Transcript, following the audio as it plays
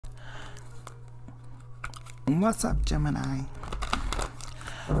What's up, Gemini?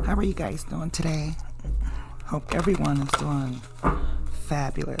 How are you guys doing today? Hope everyone is doing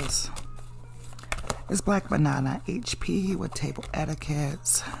fabulous. It's blackmadonnahp with Table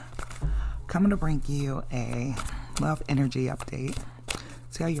Etiquettes, coming to bring you a love energy update.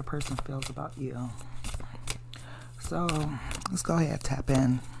 See how your person feels about you. So let's go ahead and tap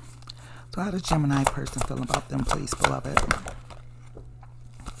in. So how does Gemini person feel about them, please, beloved?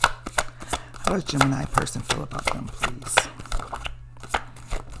 How does Gemini person feel about them, please?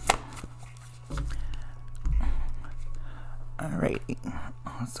 Alrighty.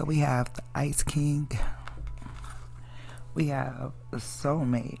 So we have the Ice King. We have the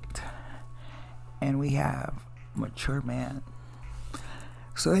Soulmate. And we have Mature Man.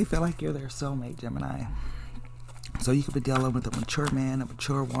 So they feel like you're their soulmate, Gemini. So you could be dealing with a mature man, a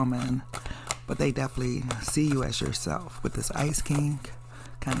mature woman, but they definitely see you as yourself with this Ice King,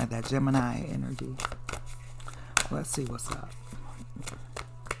 kind of that Gemini energy. Let's see what's up.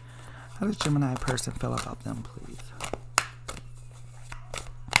 How does Gemini person feel about them, please?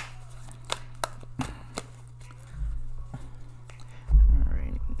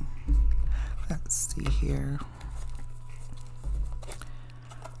 Alright. Let's see here.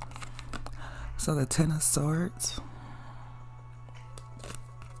 So the Ten of Swords,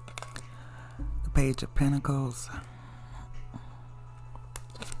 the Page of Pentacles,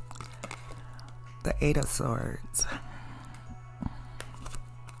 the Eight of Swords,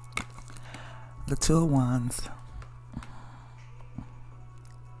 the Two of Wands,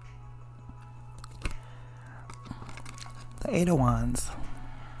 the Eight of Wands,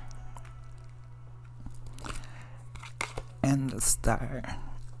 and the Star.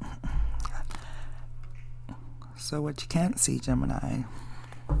 So what you can't see, Gemini,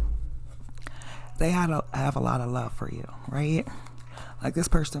 they have a lot of love for you, right? Like this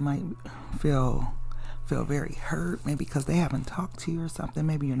person might feel very hurt, maybe because they haven't talked to you or something.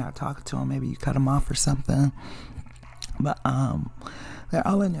 Maybe you're not talking to them. Maybe you cut them off or something. But they're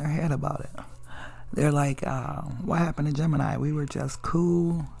all in their head about it. They're like, what happened to Gemini? We were just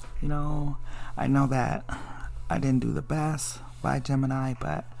cool, you know. I know that I didn't do the best by Gemini,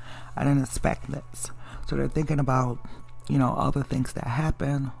 but I didn't expect this. So they're thinking about, you know, all the things that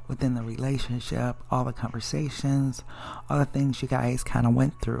happen within the relationship, all the conversations, all the things you guys kind of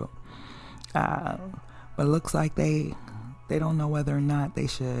went through. But it looks like they don't know whether or not they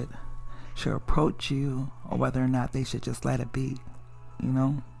should approach you or whether or not they should just let it be, you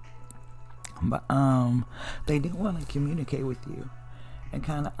know. But they do want to communicate with you and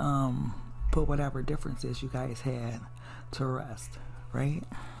kind of put whatever differences you guys had to rest, right?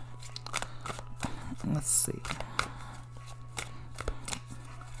 Let's see.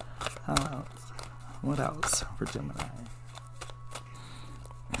 How else? What else for Gemini?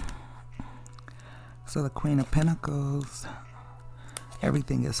 So the Queen of Pentacles,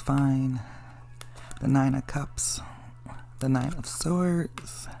 everything is fine. The Nine of Cups, the Nine of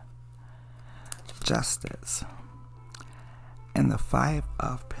Swords, Justice, and the Five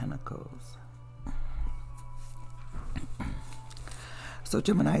of Pentacles. So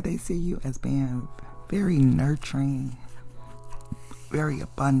Gemini, they see you as being very nurturing, very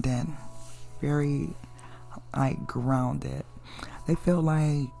abundant, very like grounded. They feel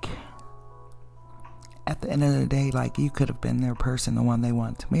like at the end of the day, like you could have been their person, the one they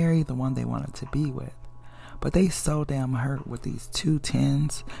wanted to marry, the one they wanted to be with. But they so damn hurt with these two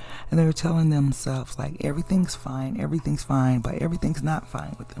tens, and they're telling themselves like everything's fine, but everything's not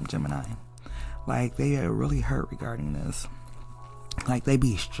fine with them, Gemini. Like they are really hurt regarding this. Like they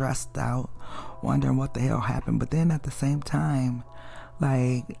be stressed out, wondering what the hell happened. But then at the same time,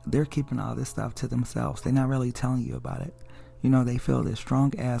 like they're keeping all this stuff to themselves. They're not really telling you about it. You know, they feel this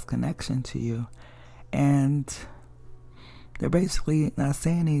strong ass connection to you, and they're basically not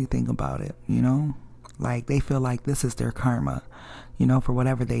saying anything about it, you know. Like they feel like this is their karma, you know, for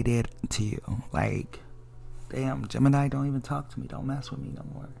whatever they did to you. Like, damn, Gemini, don't even talk to me. Don't mess with me no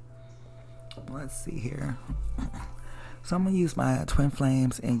more. Let's see here. So I'm going to use my Twin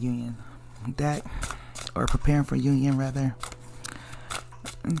Flames and Union deck, or Preparing for Union, rather.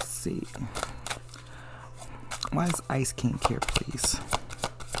 Let's see. Why is Ice King here, please?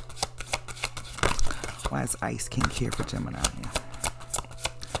 Why is Ice King here for Gemini?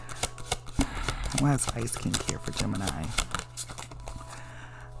 Why is Ice King here for Gemini?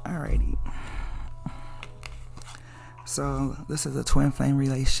 Alrighty. So this is a twin flame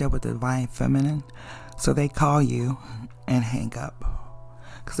relationship with the divine feminine. So they call you and hang up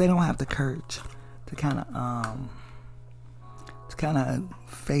because they don't have the courage to kind of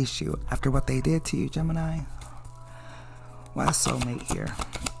face you after what they did to you, Gemini. Why is Soulmate here?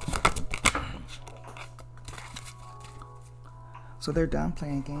 So they're done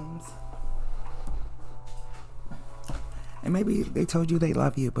playing games. And maybe they told you they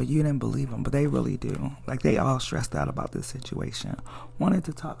love you, but you didn't believe them. But they really do. Like, they all stressed out about this situation. Wanted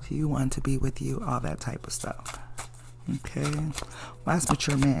to talk to you, wanted to be with you, all that type of stuff. Okay. Last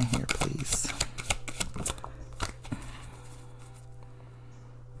mature man here, please.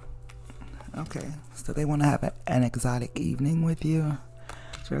 Okay. So they want to have an exotic evening with you.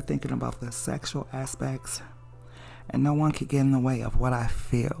 So they're thinking about the sexual aspects. And no one can get in the way of what I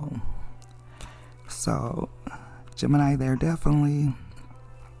feel. So, Gemini, you're definitely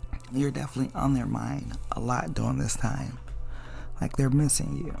on their mind a lot during this time. Like, they're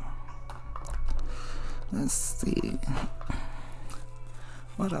missing you. Let's see.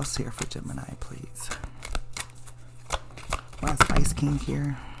 What else here for Gemini, please? Last Ice King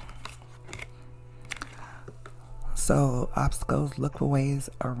here. So, obstacles, look for ways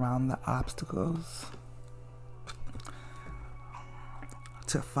around the obstacles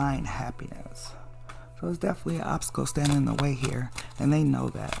to find happiness. So it's definitely an obstacle standing in the way here, and they know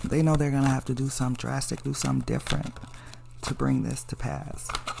that. They know they're going to have to do something drastic, do something different to bring this to pass.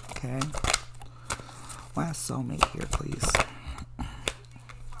 Okay? Last soulmate here, please.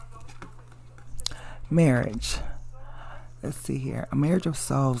 Marriage. Let's see here. A marriage of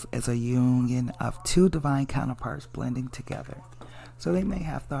souls is a union of two divine counterparts blending together. So they may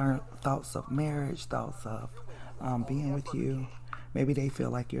have thoughts of marriage, thoughts of being with you. Maybe they feel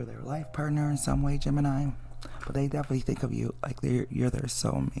like you're their life partner in some way, Gemini. But they definitely think of you like you're their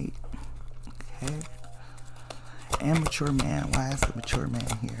soulmate. Okay? And mature man. Why is the mature man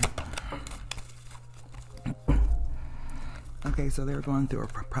here? Okay, so they're going through a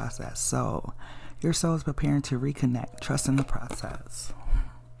process. So your soul is preparing to reconnect. Trust in the process.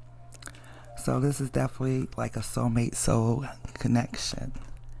 So this is definitely like a soulmate soul connection.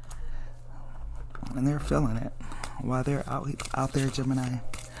 And they're feeling it. While they're out there, Gemini,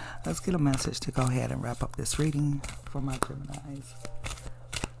 let's get a message to go ahead and wrap up this reading for my Geminis.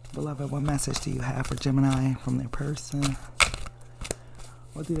 Beloved, what message do you have for Gemini from their person?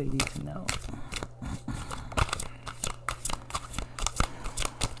 What do they need to know?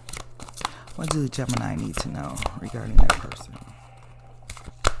 What do Gemini need to know regarding their person?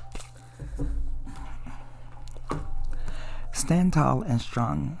 Stand tall and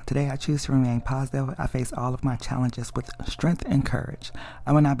strong. Today I choose to remain positive. I face all of my challenges with strength and courage.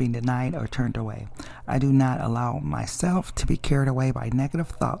 I will not be denied or turned away. I do not allow myself to be carried away by negative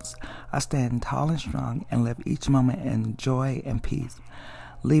thoughts. I stand tall and strong and live each moment in joy and peace.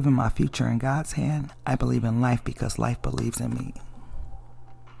 Leaving my future in God's hand, I believe in life because life believes in me.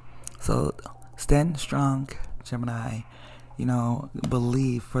 So stand strong, Gemini.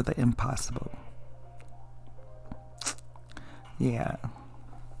 Believe for the impossible. Yeah.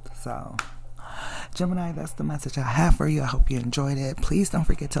 So, Gemini, that's the message I have for you. I hope you enjoyed it. Please don't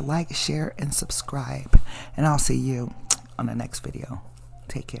forget to like, share, and subscribe. And I'll see you on the next video.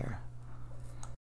 Take care.